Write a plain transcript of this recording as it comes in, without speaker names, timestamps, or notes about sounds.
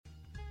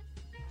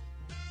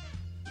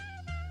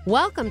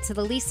Welcome to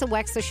the Lisa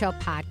Wexler Show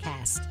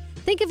podcast.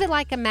 Think of it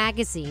like a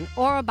magazine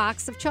or a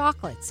box of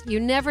chocolates. You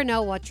never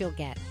know what you'll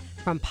get.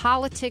 From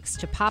politics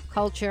to pop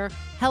culture,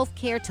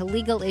 healthcare to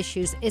legal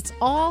issues, it's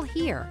all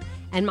here.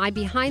 And my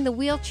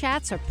behind-the-wheel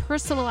chats are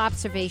personal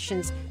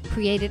observations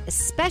created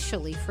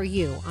especially for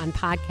you on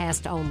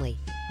podcast only.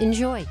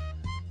 Enjoy.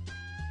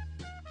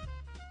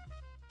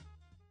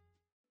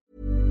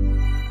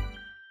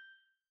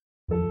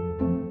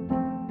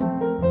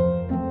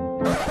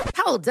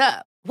 Hold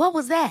up. What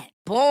was that?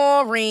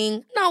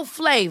 Boring. No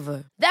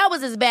flavor. That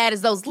was as bad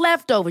as those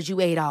leftovers you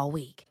ate all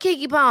week.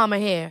 Keke Palmer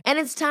here. And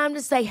it's time to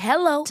say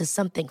hello to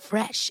something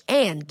fresh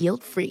and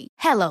guilt-free.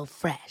 Hello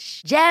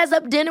Fresh. Jazz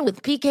up dinner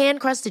with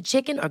pecan-crusted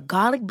chicken or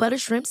garlic butter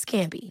shrimp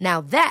scampi. Now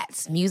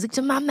that's music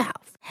to my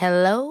mouth.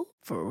 Hello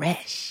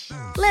Fresh.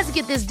 Let's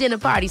get this dinner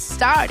party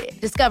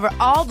started. Discover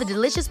all the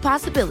delicious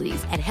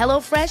possibilities at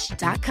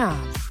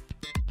HelloFresh.com.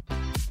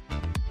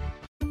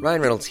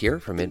 Ryan Reynolds here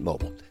from Mint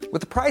Mobile. With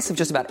the price of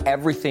just about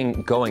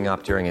everything going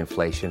up during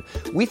inflation,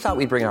 we thought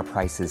we'd bring our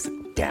prices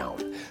down.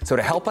 So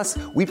to help us,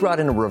 we brought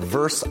in a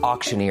reverse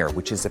auctioneer,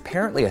 which is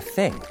apparently a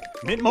thing.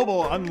 Mint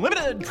Mobile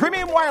Unlimited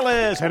Premium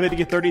Wireless. How to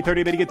get 30,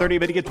 30, bit to get 30,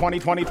 bit to get 20,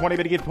 20, 20,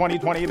 bit to get 20,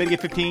 20, bit to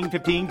get 15,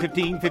 15,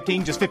 15,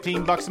 15, just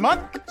 $15 a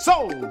month?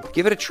 Sold!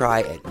 Give it a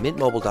try at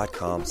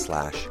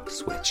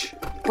mintmobile.com/switch.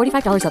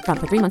 $45 up front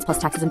for 3 months plus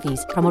taxes and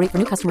fees. Promo rate for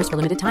new customers for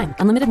limited time.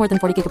 Unlimited more than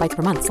 40 gigabytes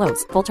per month.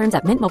 Slows full terms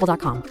at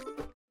mintmobile.com.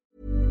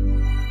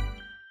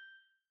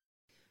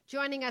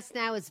 Joining us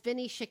now is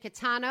Vinny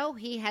Scicchitano.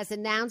 He has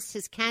announced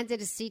his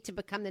candidacy to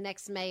become the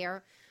next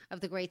mayor of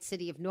the great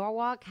city of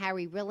Norwalk.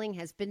 Harry Rilling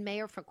has been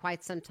mayor for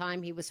quite some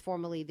time. He was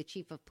formerly the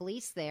chief of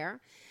police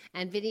there.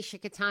 And Vinny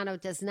Scicchitano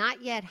does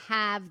not yet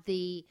have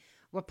the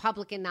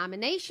Republican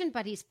nomination,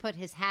 but he's put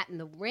his hat in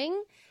the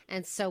ring.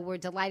 And so we're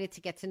delighted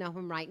to get to know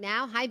him right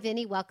now. Hi,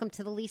 Vinny. Welcome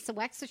to the Lisa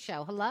Wexler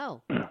Show.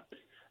 Hello.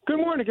 Good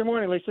morning,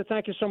 Lisa.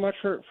 Thank you so much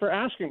for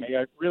asking me.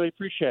 I really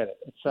appreciate it.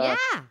 It's an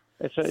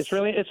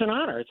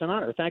honor. It's an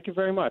honor. Thank you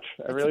very much.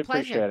 I really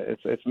appreciate it.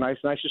 It's nice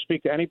to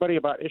speak to anybody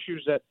about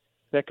issues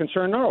that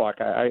concern Norwalk.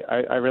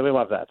 I really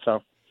love that.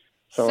 So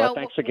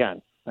thanks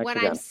again.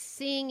 I'm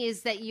seeing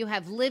is that you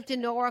have lived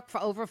in Norwalk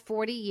for over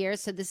 40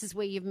 years. So this is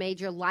where you've made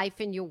your life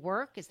and your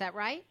work. Is that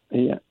right?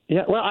 Yeah.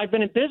 Well, I've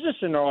been in business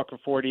in Norwalk for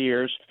 40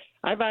 years.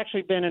 I've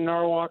actually been in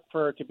Norwalk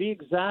for, to be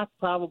exact,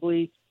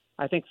 probably,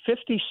 I think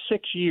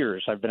 56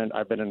 years I've been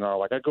in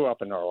Norwalk. I grew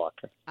up in Norwalk.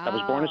 I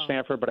was born in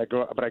Stamford, but I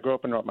grew up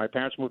in Norwalk. My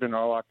parents moved to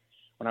Norwalk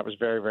when I was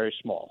very, very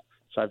small.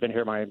 So I've been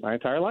here my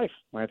entire life.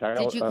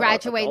 Did you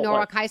graduate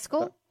Norwalk High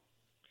School?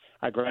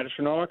 I graduated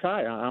from Norwalk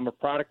High. I'm a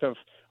product of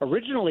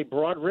originally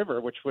Broad River,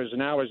 which was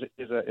now is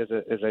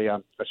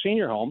a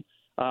senior home.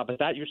 But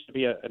that used to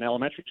be an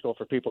elementary school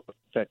for people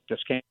that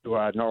just came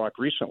to Norwalk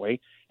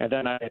recently. And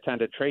then I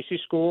attended Tracy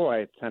School. I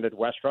attended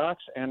West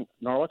Rocks and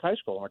Norwalk High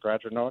School. I'm a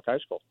graduate of Norwalk High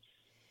School.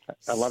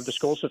 I loved the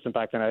school system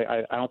back then.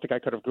 I don't think I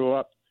could have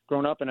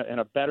grown up in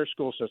a better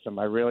school system.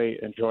 I really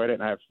enjoyed it,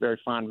 and I have very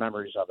fond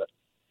memories of it.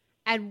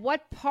 And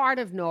what part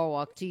of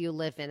Norwalk do you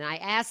live in? I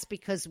ask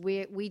because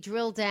we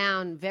drill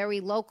down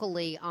very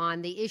locally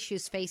on the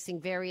issues facing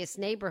various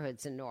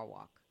neighborhoods in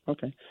Norwalk.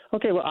 Okay.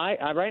 Well, I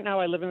right now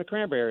I live in the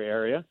Cranberry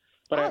area,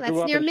 but I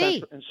grew up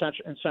in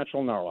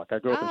central Norwalk. I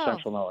grew up in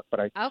central Norwalk,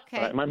 but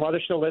my mother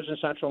still lives in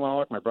central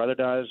Norwalk. My brother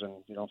does,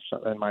 and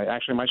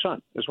my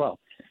son as well.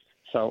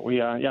 So so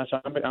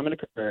I'm in the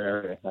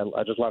area.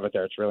 I just love it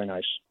there. It's really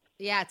nice.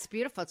 Yeah, it's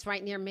beautiful. It's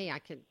right near me. I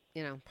could,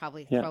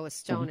 probably throw a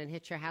stone and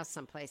hit your house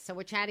someplace. So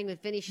we're chatting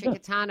with Vinny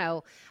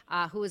Scicchitano,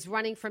 who is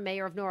running for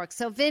mayor of Norwalk.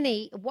 So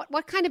Vinny,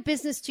 what kind of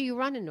business do you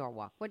run in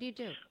Norwalk? What do you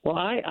do? Well,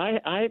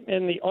 I'm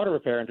in the auto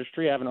repair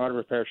industry. I have an auto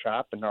repair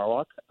shop in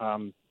Norwalk,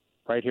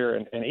 right here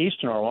in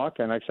East Norwalk.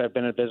 And like I said, I've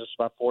been in business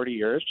about 40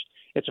 years.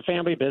 It's a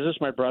family business,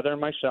 my brother and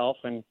myself,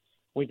 and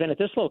we've been at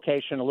this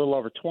location a little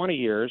over 20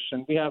 years,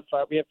 and we have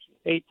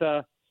eight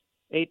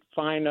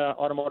fine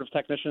automotive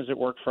technicians that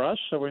work for us.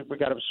 So we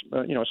got a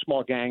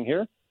small gang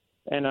here,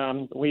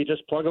 and we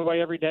just plug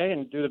away every day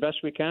and do the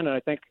best we can.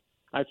 And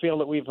I feel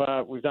that we've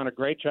done a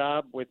great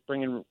job with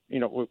bringing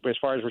as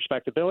far as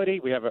respectability.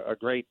 We have a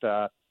great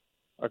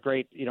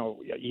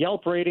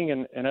Yelp rating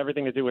and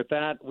everything to do with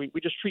that. We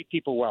just treat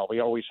people well. We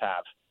always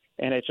have.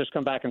 And it's just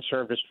come back and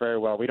served us very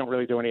well. We don't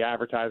really do any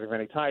advertising of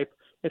any type.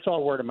 It's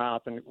all word of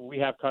mouth, and we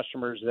have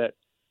customers that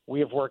we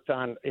have worked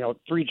on,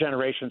 3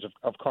 generations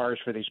of cars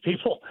for these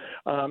people.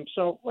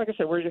 So, like I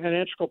said, we're an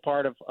integral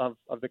part of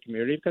the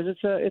community because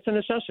it's a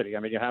necessity. I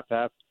mean, you have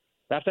to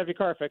have your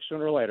car fixed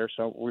sooner or later.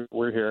 So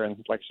we're here, and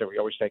like I said, we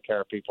always take care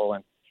of people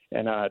and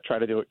try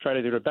to do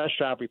the best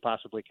job we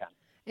possibly can.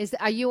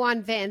 Are you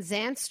on Van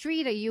Zandt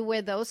Street? Are you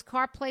where those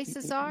car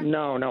places are?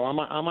 No,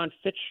 I'm on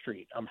Fitch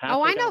Street. I'm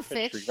halfway I know down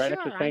Fitch, Street, right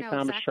next to St.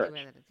 Thomas Church.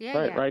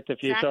 Right.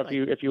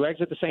 If you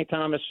exit the St.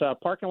 Thomas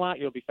parking lot,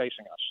 you'll be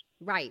facing us.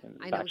 Right,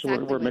 I know exactly.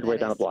 So we're midway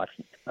down the block.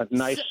 A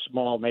nice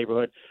small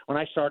neighborhood. When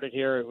I started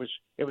here, it was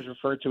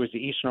referred to as the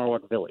East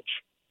Norwalk Village.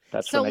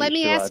 So let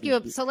me ask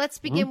you. So let's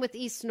begin with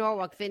East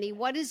Norwalk, Vinny.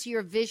 What is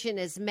your vision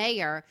as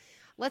mayor?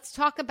 Let's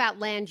talk about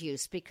land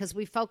use because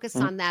we focus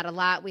on that a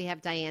lot. We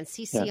have Diane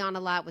Cece on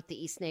a lot with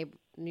the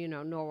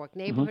Norwalk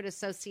Neighborhood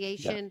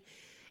Association.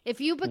 Yeah.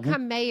 If you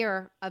become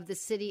mayor of the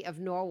city of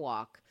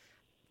Norwalk,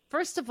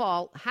 first of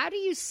all, how do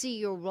you see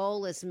your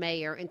role as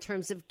mayor in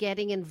terms of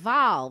getting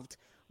involved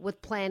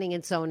with planning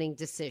and zoning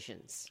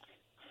decisions?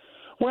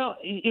 Well,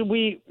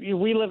 we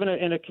live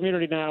in a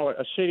community now,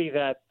 a city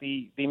that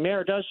the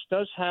mayor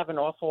does have an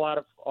awful lot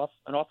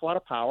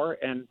of power,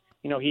 and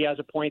he has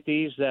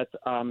appointees that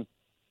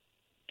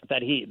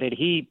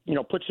he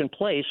puts in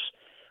place,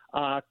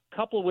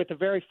 coupled with a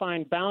very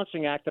fine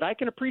balancing act that I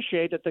can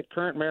appreciate that the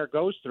current mayor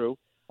goes through.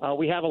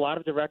 We have a lot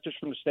of directives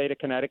from the state of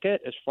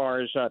Connecticut as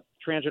far as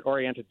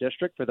transit-oriented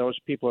district. For those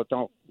people that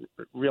don't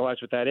realize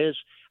what that is,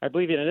 I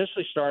believe it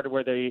initially started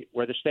where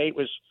the state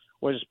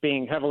was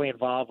being heavily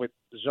involved with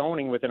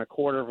zoning within a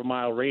quarter of a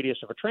mile radius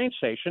of a train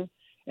station,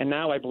 and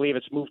now I believe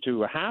it's moved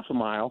to a half a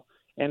mile.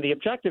 And the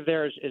objective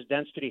there is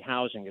density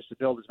housing, is to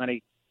build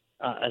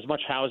as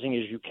much housing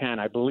as you can.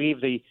 I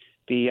believe the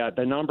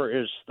number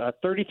is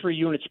 33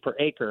 units per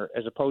acre,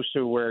 as opposed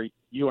to where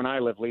you and I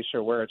live,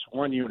 Lisa, where it's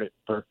 1 unit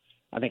per,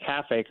 I think,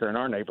 half acre in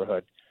our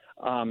neighborhood.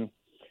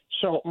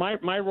 So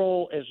my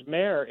role as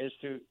mayor is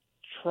to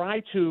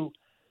try to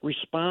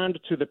respond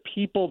to the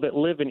people that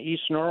live in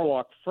East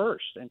Norwalk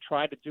first and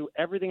try to do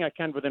everything I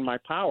can within my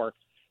power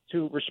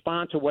to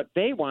respond to what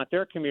they want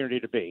their community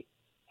to be.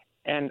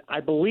 And I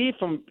believe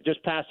from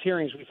just past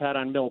hearings we've had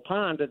on Mill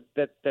Pond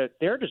that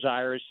their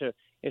desire is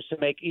to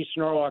make East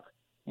Norwalk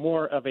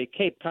more of a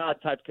Cape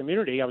Cod type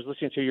community. I was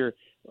listening to your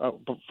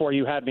before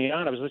you had me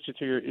on, I was listening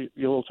to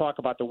your little talk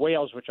about the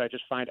whales, which I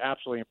just find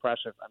absolutely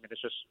impressive. I mean,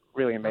 it's just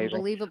really amazing.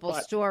 Unbelievable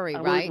story,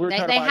 right?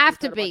 They have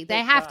to be. They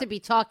have to be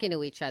talking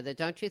to each other,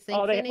 don't you think?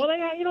 Oh, Vinny?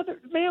 they're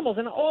mammals,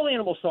 and all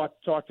animals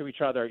talk to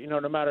each other.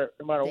 No matter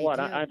what.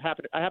 I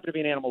happen to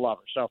be an animal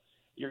lover. So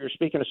you're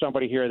speaking to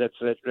somebody here that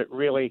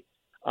really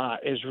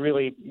is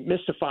really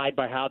mystified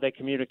by how they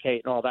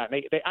communicate and all that.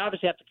 And they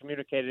obviously have to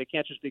communicate it. It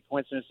can't just be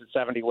coincidence that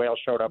 70 whales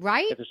showed up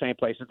at the same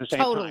place at the same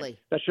time.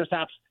 That's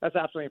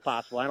absolutely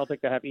impossible. I don't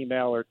think they have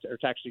email or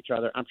text each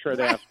other. I'm sure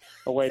they have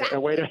a way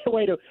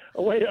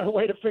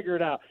to figure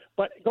it out.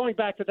 But going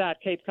back to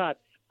that, Cape Cod,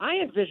 I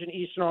envision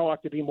East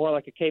Norwalk to be more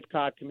like a Cape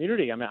Cod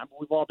community. I mean,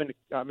 we've all been.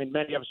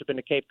 Many of us have been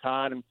to Cape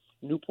Cod and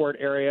Newport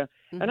area,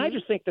 and I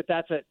just think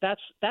that's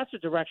a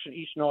direction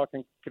East Norwalk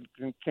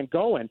can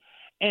go in.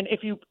 And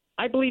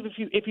I believe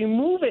if you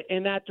move it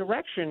in that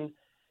direction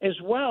as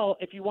well,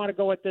 if you want to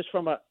go at this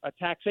from a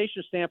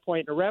taxation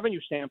standpoint and a revenue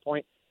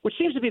standpoint, which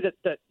seems to be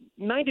that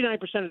 99%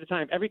 of the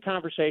time, every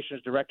conversation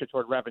is directed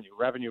toward revenue.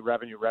 How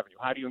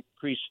do you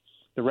increase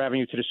the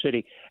revenue to the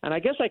city? And I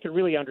guess I could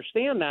really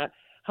understand that.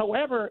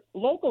 However,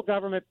 local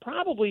government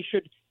probably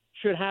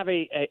should have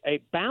a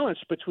balance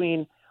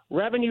between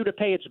revenue to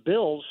pay its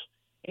bills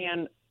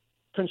and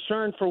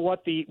concern for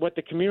what the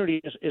community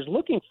is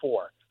looking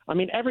for. I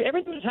mean,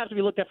 everything has to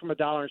be looked at from a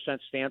dollar and cent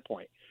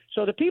standpoint.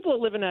 So the people that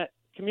live in that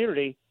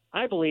community,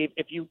 I believe,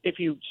 if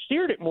you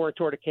steered it more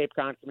toward a Cape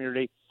Cod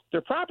community,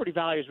 their property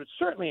values would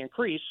certainly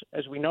increase,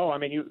 as we know. I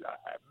mean,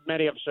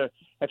 many of us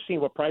have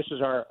seen what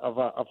prices are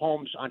of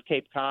homes on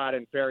Cape Cod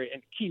and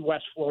Key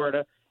West,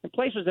 Florida, and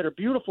places that are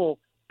beautiful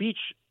beach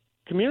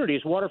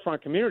communities,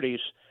 waterfront communities.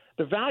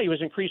 The value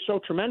has increased so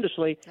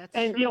tremendously. That's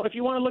true. If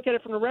you want to look at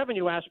it from the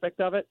revenue aspect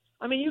of it,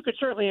 I mean, you could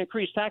certainly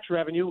increase tax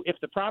revenue if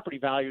the property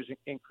values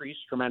increase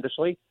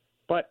tremendously.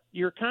 But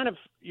you're kind of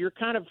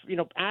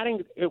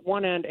adding at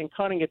one end and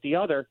cutting at the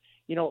other.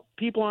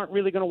 People aren't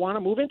really going to want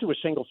to move into a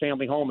single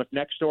family home if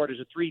next door there's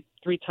a three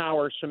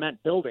tower cement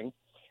building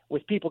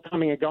with people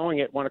coming and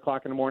going at 1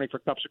 o'clock in the morning for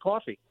cups of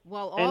coffee.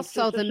 Well,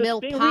 also the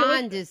Mill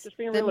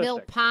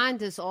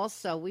Pond is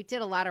also. We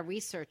did a lot of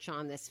research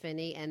on this,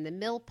 Vinny, and the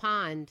Mill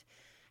Pond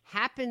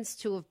happens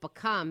to have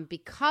become,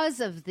 because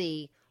of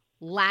the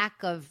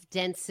lack of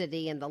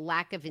density and the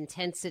lack of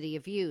intensity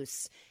of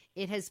use,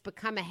 it has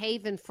become a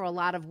haven for a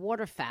lot of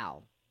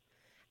waterfowl.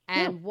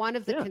 And one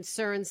of the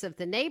concerns of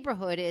the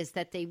neighborhood is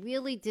that they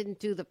really didn't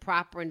do the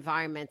proper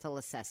environmental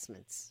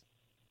assessments.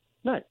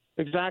 Right,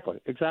 exactly.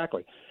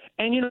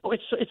 And,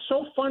 it's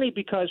so funny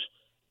because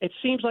it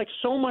seems like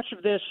so much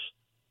of this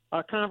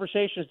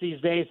conversations these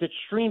days that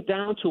stream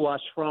down to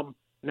us from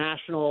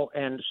national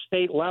and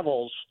state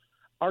levels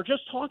are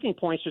just talking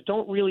points that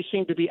don't really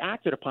seem to be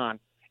acted upon.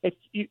 If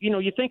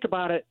you think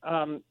about it,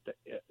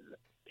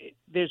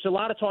 there's a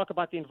lot of talk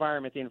about the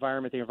environment.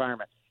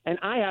 And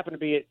I happen to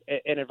be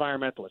an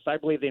environmentalist. I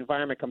believe the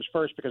environment comes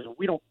first, because if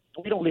we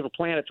don't leave a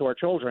planet to our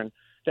children,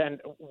 then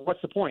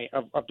what's the point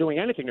of doing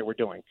anything that we're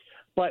doing?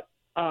 But,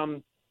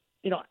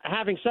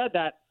 having said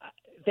that,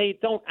 they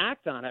don't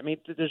act on it. I mean,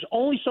 there's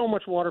only so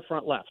much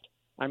waterfront left.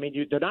 I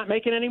mean, they're not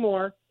making any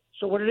more.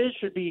 So what it is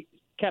should be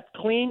kept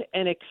clean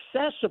and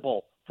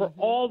accessible for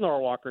all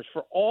Norwalkers,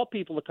 for all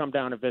people to come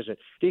down and visit.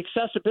 The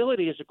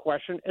accessibility is a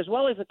question, as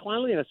well as the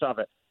cleanliness of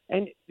it.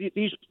 And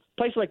these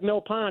places like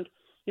Mill Pond,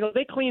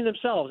 they clean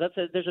themselves.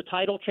 There's a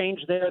tidal change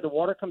there. The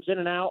water comes in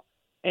and out.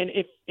 And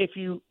if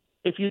you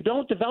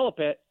don't develop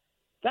it,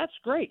 that's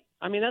great.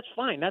 I mean, that's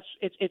fine.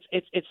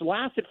 It's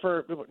lasted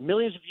for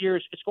millions of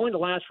years. It's going to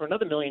last for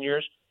another million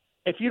years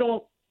if you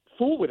don't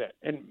fool with it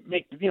and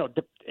make,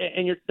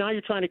 and you're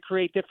trying to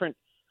create different,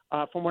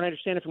 from what I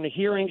understand it from the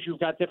hearings, you've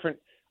got different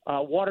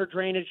water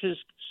drainages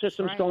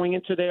systems going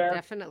into there.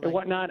 Definitely. And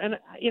whatnot. And,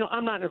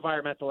 I'm not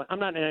I'm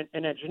not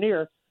an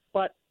engineer,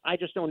 but I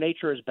just know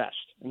nature is best.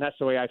 And that's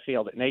the way I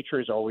feel, that nature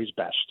is always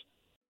best.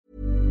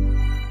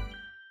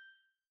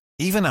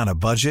 Even on a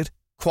budget,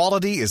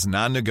 quality is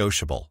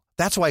non-negotiable.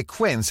 That's why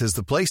Quince is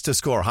the place to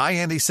score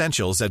high-end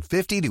essentials at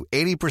 50 to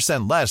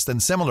 80% less than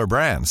similar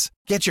brands.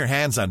 Get your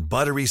hands on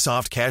buttery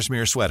soft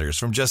cashmere sweaters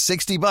from just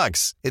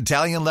 $60,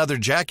 Italian leather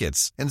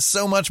jackets, and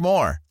so much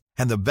more.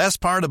 And the best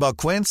part about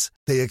Quince,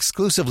 they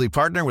exclusively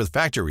partner with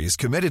factories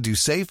committed to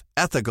safe,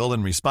 ethical,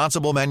 and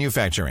responsible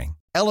manufacturing.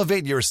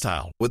 Elevate your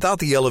style without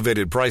the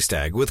elevated price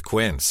tag with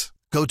Quince.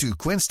 Go to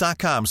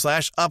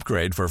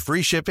quince.com/upgrade for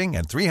free shipping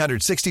and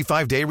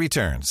 365-day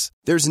returns.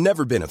 There's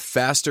never been a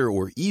faster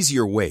or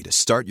easier way to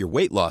start your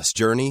weight loss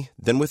journey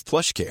than with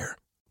PlushCare.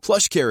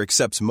 PlushCare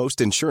accepts most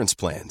insurance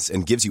plans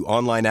and gives you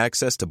online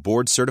access to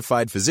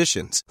board-certified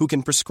physicians who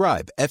can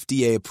prescribe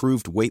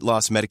FDA-approved weight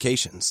loss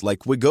medications like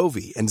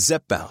Wegovy and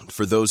Zepbound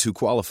for those who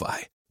qualify.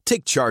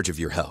 Take charge of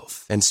your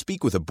health and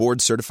speak with a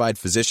board-certified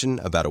physician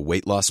about a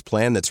weight loss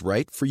plan that's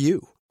right for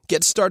you.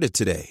 Get started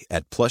today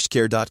at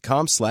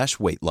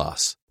plushcare.com/weight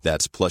loss.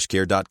 That's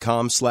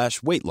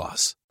plushcare.com/weight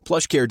loss.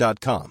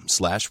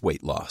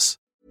 plushcare.com/weight loss.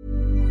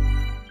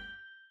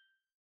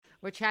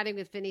 We're chatting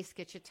with Vinny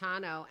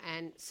Scicchitano.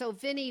 And so,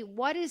 Vinny,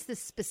 what is the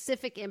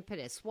specific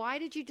impetus? Why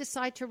did you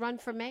decide to run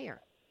for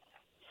mayor?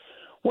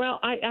 Well,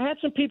 I had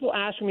some people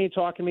asking me and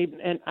talking to me,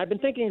 and I've been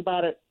thinking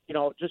about it,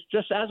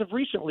 just as of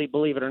recently,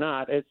 believe it or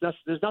not.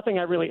 There's nothing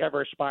I really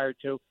ever aspired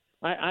to.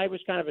 I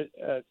was kind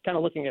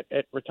of looking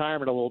at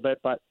retirement a little bit,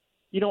 but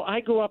I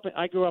grew up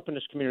in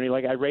this community.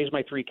 Like, I raised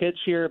my 3 kids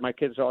here. My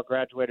kids all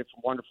graduated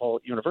from wonderful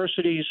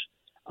universities,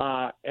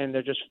 and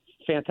they're just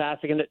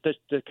fantastic. And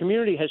the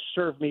community has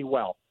served me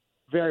well,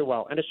 very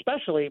well, and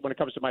especially when it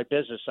comes to my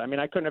business. I mean,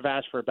 I couldn't have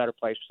asked for a better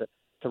place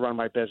to run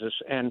my business.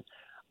 And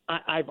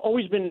I've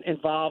always been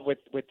involved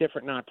with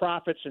different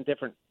nonprofits and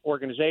different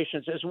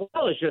organizations, as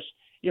well as just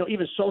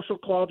even social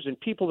clubs and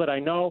people that I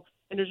know.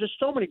 And there's just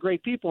so many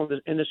great people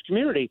in this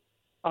community.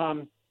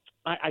 I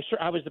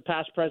was the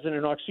past president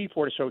of Norwalk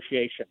Seaport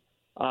Association,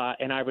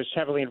 and I was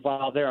heavily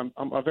involved there. I'm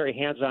a very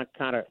hands-on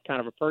kind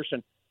of a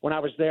person. When I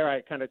was there,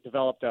 I kind of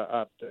developed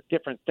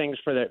different things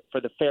for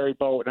the ferry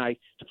boat, and I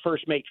took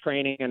first mate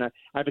training, and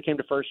I became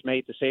the first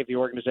mate to save the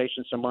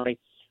organization some money.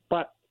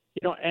 But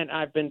and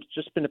I've been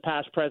the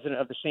past president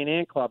of the St.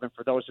 Anne Club, and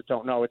for those that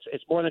don't know, it's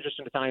more than just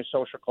an Italian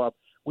social club.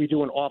 We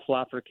do an awful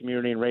lot for the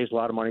community and raise a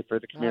lot of money for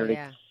the community. Oh,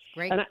 yeah.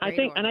 Great, I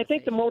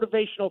think the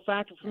motivational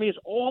factor for me is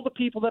all the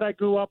people that I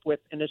grew up with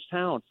in this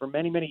town for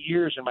many, many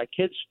years, and my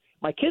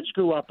kids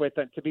grew up with,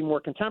 to be more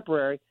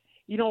contemporary,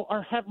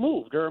 have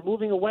moved or are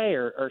moving away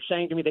or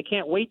saying to me they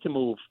can't wait to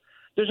move.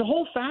 There's a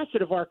whole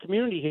facet of our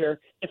community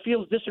here that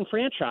feels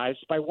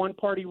disenfranchised by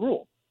one-party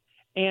rule.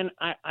 And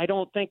I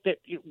don't think that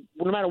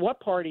no matter what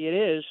party it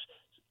is,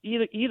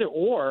 either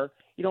or,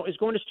 is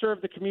going to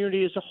serve the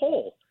community as a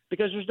whole,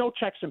 because there's no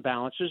checks and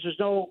balances, there's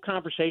no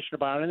conversation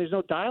about it, and there's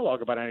no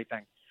dialogue about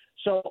anything.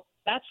 So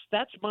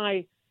that's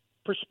my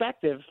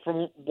perspective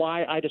from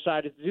why I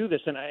decided to do this.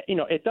 And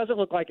it doesn't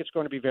look like it's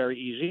going to be very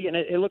easy, and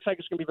it looks like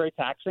it's going to be very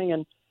taxing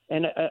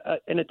and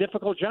a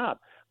difficult job.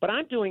 But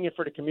I'm doing it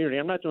for the community.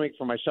 I'm not doing it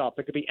for myself.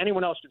 It could be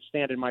anyone else could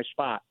stand in my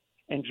spot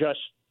and just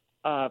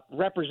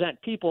represent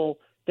people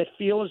that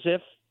feel as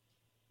if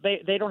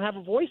they don't have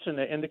a voice in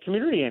the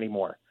community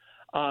anymore.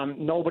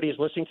 Nobody is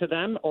listening to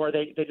them, or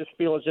they just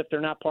feel as if they're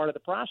not part of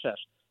the process.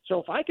 So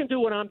if I can do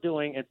what I'm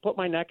doing and put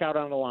my neck out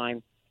on the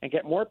line and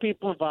get more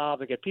people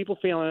involved and get people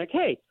feeling like,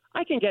 hey,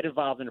 I can get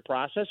involved in the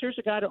process. Here's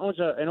a guy that owns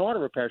an auto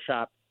repair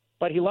shop,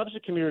 but he loves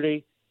the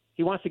community.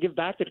 He wants to give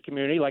back to the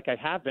community like I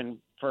have been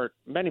for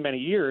many, many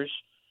years.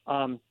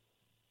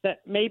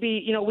 That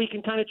maybe, we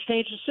can kind of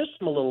change the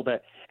system a little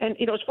bit. And,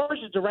 as far as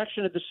the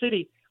direction of the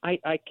city,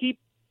 I keep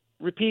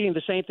repeating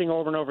the same thing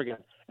over and over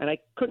again, and I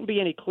couldn't be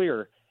any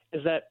clearer,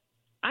 is that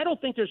I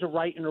don't think there's a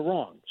right and a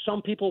wrong.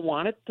 Some people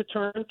want it to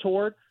turn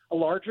toward a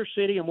larger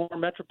city, a more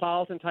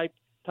metropolitan type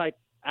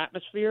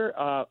atmosphere,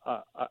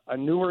 a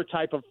newer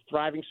type of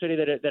thriving city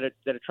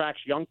that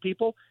attracts young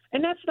people,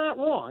 and that's not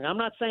wrong. I'm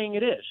not saying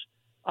it is,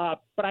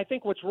 but I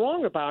think what's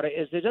wrong about it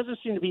is there doesn't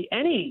seem to be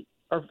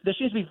there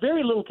seems to be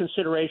very little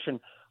consideration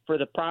for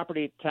the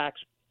property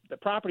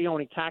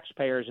owning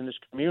taxpayers in this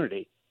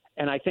community,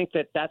 and I think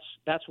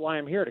that's why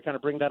I'm here to kind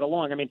of bring that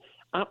along. I mean,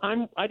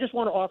 I just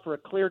want to offer a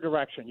clear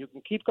direction. You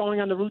can keep going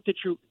on the route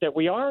that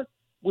we are,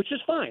 which is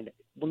fine.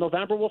 Well,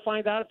 November we'll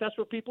find out if that's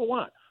what people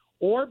want.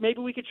 Or maybe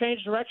we could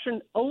change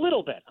direction a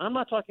little bit. I'm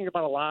not talking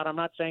about a lot. I'm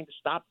not saying to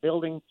stop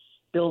building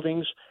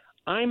buildings.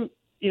 I'm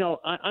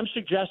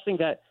suggesting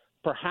that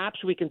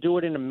perhaps we can do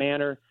it in a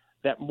manner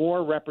that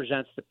more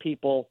represents the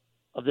people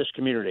of this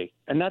community.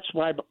 And that's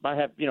why I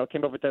have,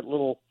 came up with that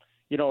little,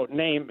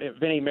 name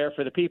Vinny Mayor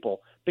for the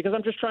People, because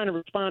I'm just trying to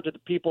respond to the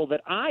people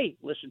that I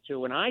listen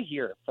to and I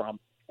hear from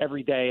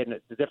every day in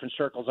the different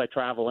circles I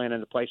travel in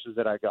and the places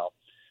that I go.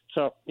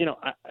 So,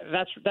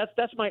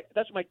 that's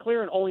my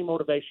clear and only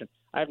motivation.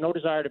 I have no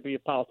desire to be a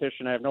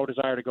politician. I have no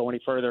desire to go any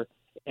further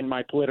in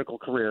my political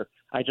career.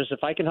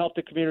 If I can help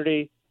the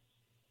community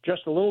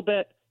just a little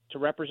bit to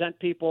represent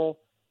people,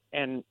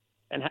 and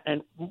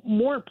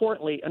more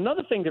importantly,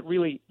 another thing that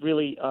really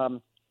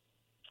I'm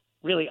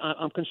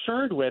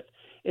concerned with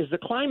is the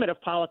climate of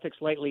politics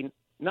lately,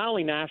 not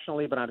only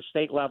nationally but on a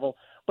state level,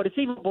 but it's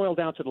even boiled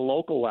down to the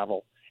local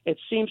level. It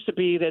seems to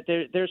be that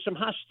there's some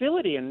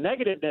hostility and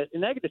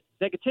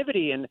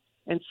negativity, and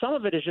some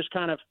of it is just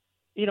kind of,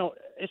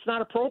 it's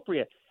not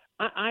appropriate.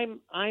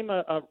 I'm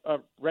a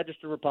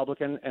registered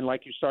Republican, and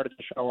like you started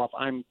to show off,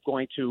 I'm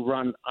going to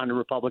run on the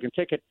Republican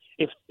ticket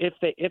if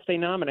they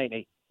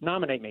nominate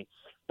me.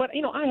 But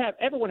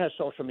everyone has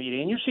social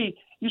media, and you see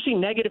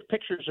negative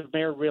pictures of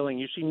Mayor Rilling,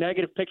 you see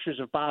negative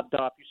pictures of Bob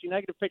Duff, you see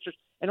negative pictures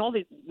and all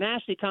these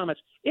nasty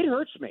comments. It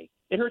hurts me.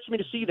 It hurts me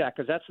to see that,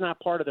 because that's not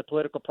part of the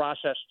political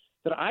process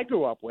that I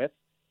grew up with,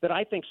 that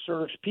I think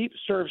serves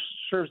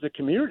the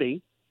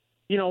community.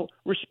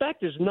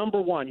 Respect is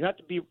number one. You have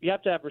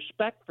to have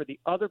respect for the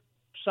other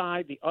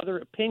side, the other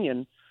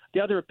opinions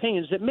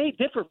that may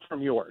differ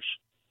from yours.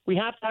 We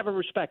have to have a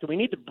respect, and we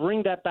need to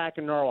bring that back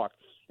in Norwalk.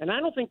 And I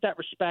don't think that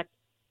respect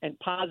and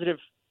positive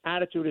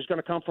attitude is going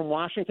to come from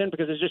Washington,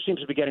 because it just seems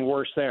to be getting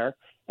worse there.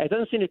 It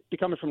doesn't seem to be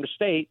coming from the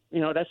state.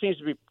 That seems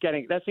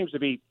to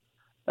be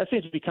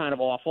kind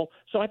of awful.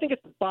 So I think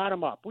it's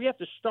bottom up. We have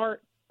to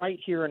start right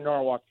here in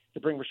Norwalk to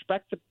bring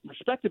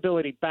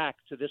respectability back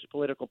to this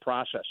political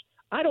process.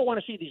 I don't want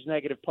to see these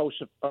negative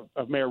posts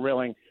of Mayor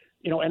Rilling,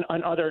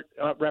 and other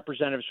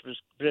representatives for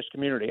this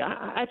community.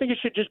 I think it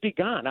should just be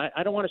gone.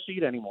 I don't want to see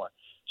it anymore.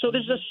 So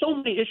there's just so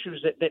many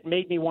issues that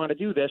made me want to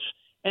do this,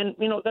 and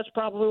that's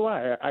probably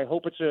why. I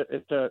hope it's a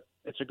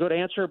good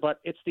answer, but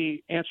it's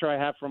the answer I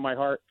have from my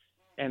heart,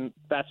 and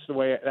that's the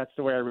way I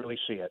really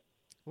see it.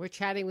 We're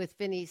chatting with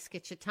Vinny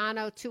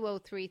Scicchitano.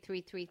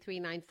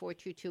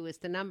 203-333-9422 is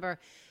the number.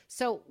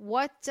 So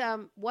what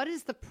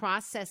is the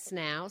process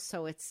now?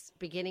 So it's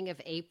beginning of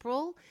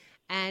April.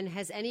 And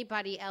has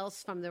anybody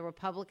else from the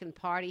Republican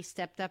Party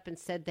stepped up and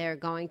said they're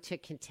going to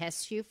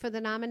contest you for the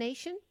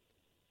nomination?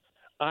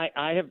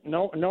 I have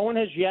no one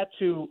has yet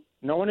to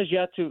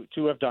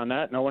have done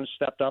that. No one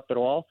stepped up at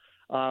all.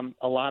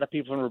 A lot of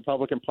people in the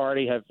Republican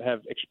Party have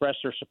expressed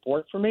their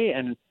support for me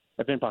and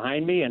have been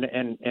behind me and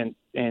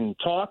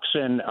talks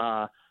and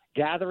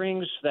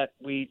gatherings that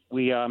we've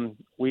been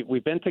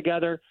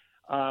together.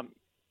 I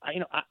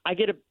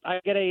get a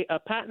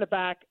pat in the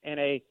back and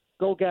a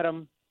go get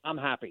 'em. I'm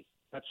happy.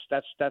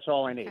 That's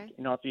all I need.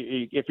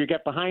 Okay. If you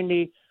get behind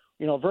me,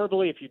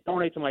 verbally, if you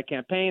donate to my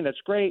campaign, that's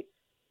great.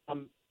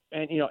 And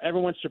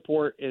everyone's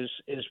support is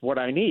what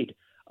I need.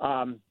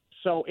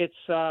 So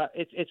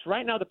it's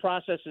right now the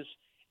process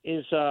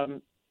is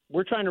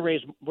we're trying to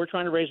raise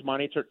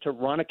money to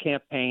run a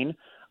campaign.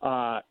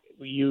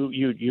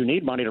 You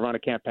need money to run a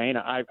campaign.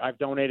 I've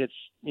donated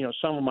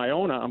some of my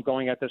own. I'm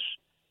going at this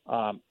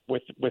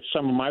with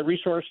some of my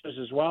resources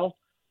as well.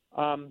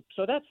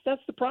 So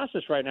that's the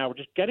process right now. We're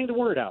just getting the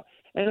word out,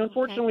 and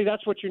unfortunately,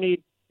 that's what you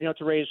need,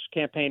 to raise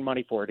campaign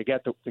money to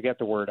get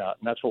the word out,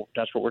 and that's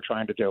what we're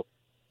trying to do.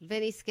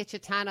 Vinny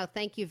Scicchitano,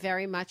 thank you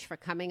very much for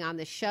coming on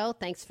the show.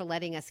 Thanks for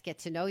letting us get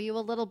to know you a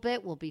little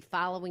bit. We'll be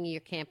following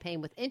your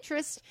campaign with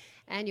interest,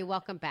 and you're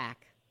welcome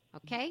back.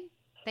 Okay,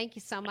 thanp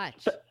you so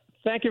much.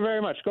 Thank you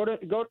very much. Go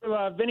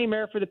to Vinny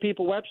Mayor for the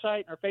People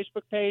website, our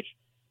Facebook page,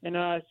 and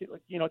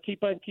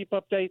keep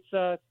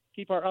updates.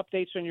 Keep our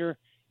updates in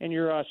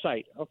your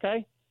site.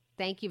 Okay.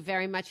 Thank you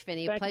very much,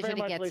 Vinny. Thank Pleasure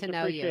to get Lisa. to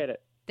know you. Appreciate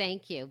it.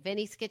 Thank you.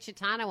 Vinny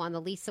Scicchitano on the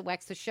Lisa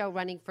Wexler Show,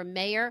 running for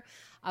mayor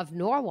of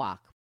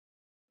Norwalk.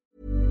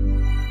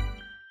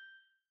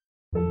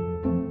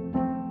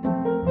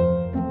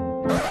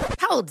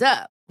 Hold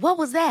up. What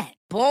was that?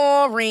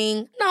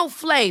 Boring. No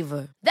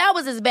flavor. That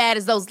was as bad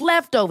as those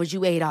leftovers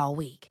you ate all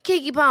week.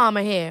 Keke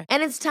Palmer here,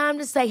 and it's time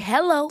to say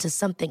hello to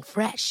something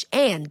fresh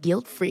and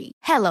guilt-free.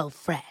 Hello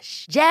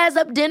Fresh. Jazz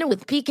up dinner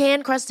with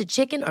pecan-crusted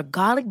chicken or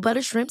garlic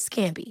butter shrimp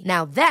scampi.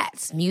 Now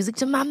that's music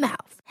to my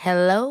mouth.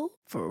 Hello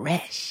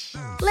Fresh.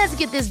 Let's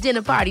get this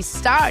dinner party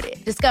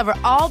started. Discover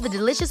all the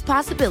delicious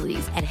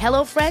possibilities at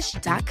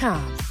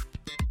HelloFresh.com.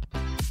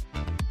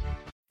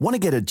 Want to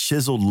get a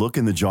chiseled look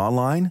in the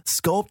jawline?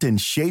 Sculpt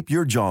and shape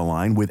your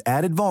jawline with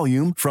added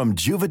volume from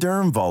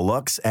Juvederm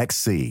Volux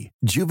XC.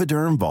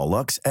 Juvederm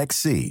Volux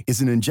XC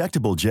is an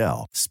injectable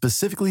gel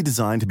specifically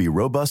designed to be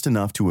robust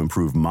enough to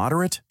improve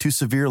moderate to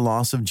severe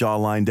loss of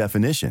jawline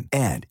definition.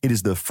 And it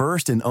is the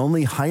first and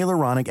only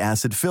hyaluronic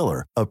acid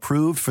filler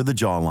approved for the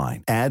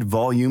jawline. Add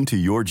volume to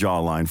your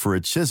jawline for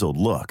a chiseled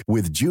look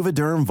with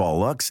Juvederm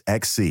Volux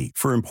XC.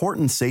 For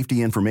important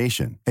safety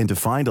information and to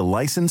find a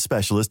licensed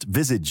specialist,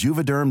 visit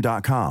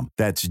Juvederm.com Juvederm.com.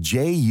 That's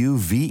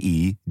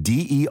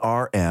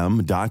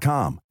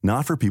JUVEDERM.com.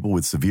 Not for people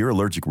with severe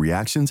allergic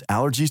reactions,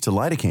 allergies to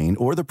lidocaine,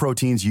 or the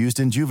proteins used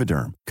in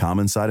Juvederm.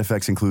 Common side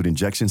effects include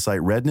injection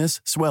site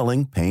redness,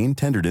 swelling, pain,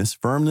 tenderness,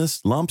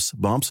 firmness, lumps,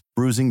 bumps,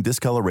 bruising,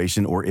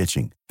 discoloration, or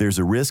itching. There's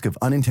a risk of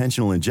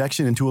unintentional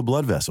injection into a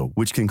blood vessel,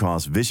 which can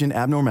cause vision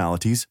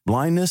abnormalities,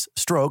 blindness,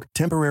 stroke,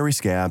 temporary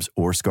scabs,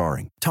 or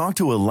scarring. Talk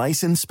to a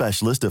licensed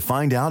specialist to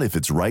find out if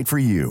it's right for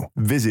you.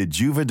 Visit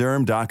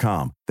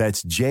Juvederm.com.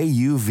 That's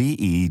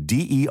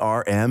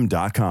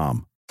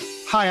JUVEDERM.com.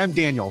 Hi, I'm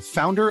Daniel,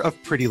 founder of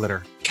Pretty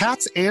Litter.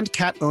 Cats and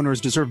cat owners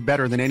deserve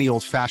better than any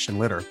old-fashioned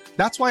litter.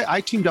 That's why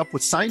I teamed up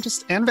with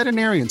scientists and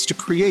veterinarians to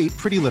create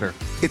Pretty Litter.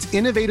 Its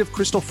innovative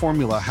crystal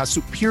formula has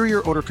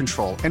superior odor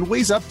control and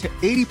weighs up to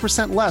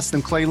 80% less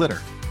than clay litter.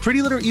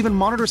 Pretty Litter even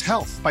monitors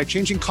health by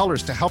changing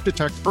colors to help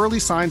detect early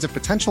signs of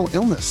potential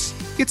illness.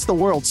 It's the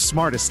world's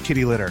smartest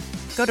kitty litter.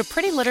 Go to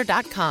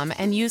prettylitter.com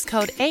and use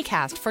code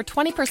ACAST for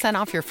 20%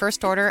 off your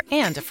first order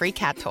and a free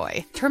cat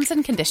toy. Terms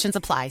and conditions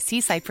apply.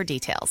 See site for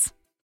details.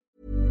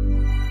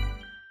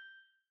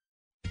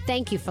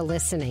 Thank you for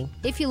listening.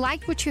 If you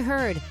liked what you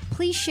heard,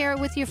 please share it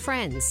with your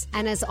friends.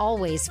 And as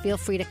always, feel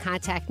free to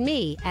contact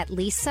me at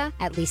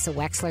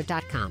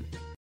lisa@lisawexler.com.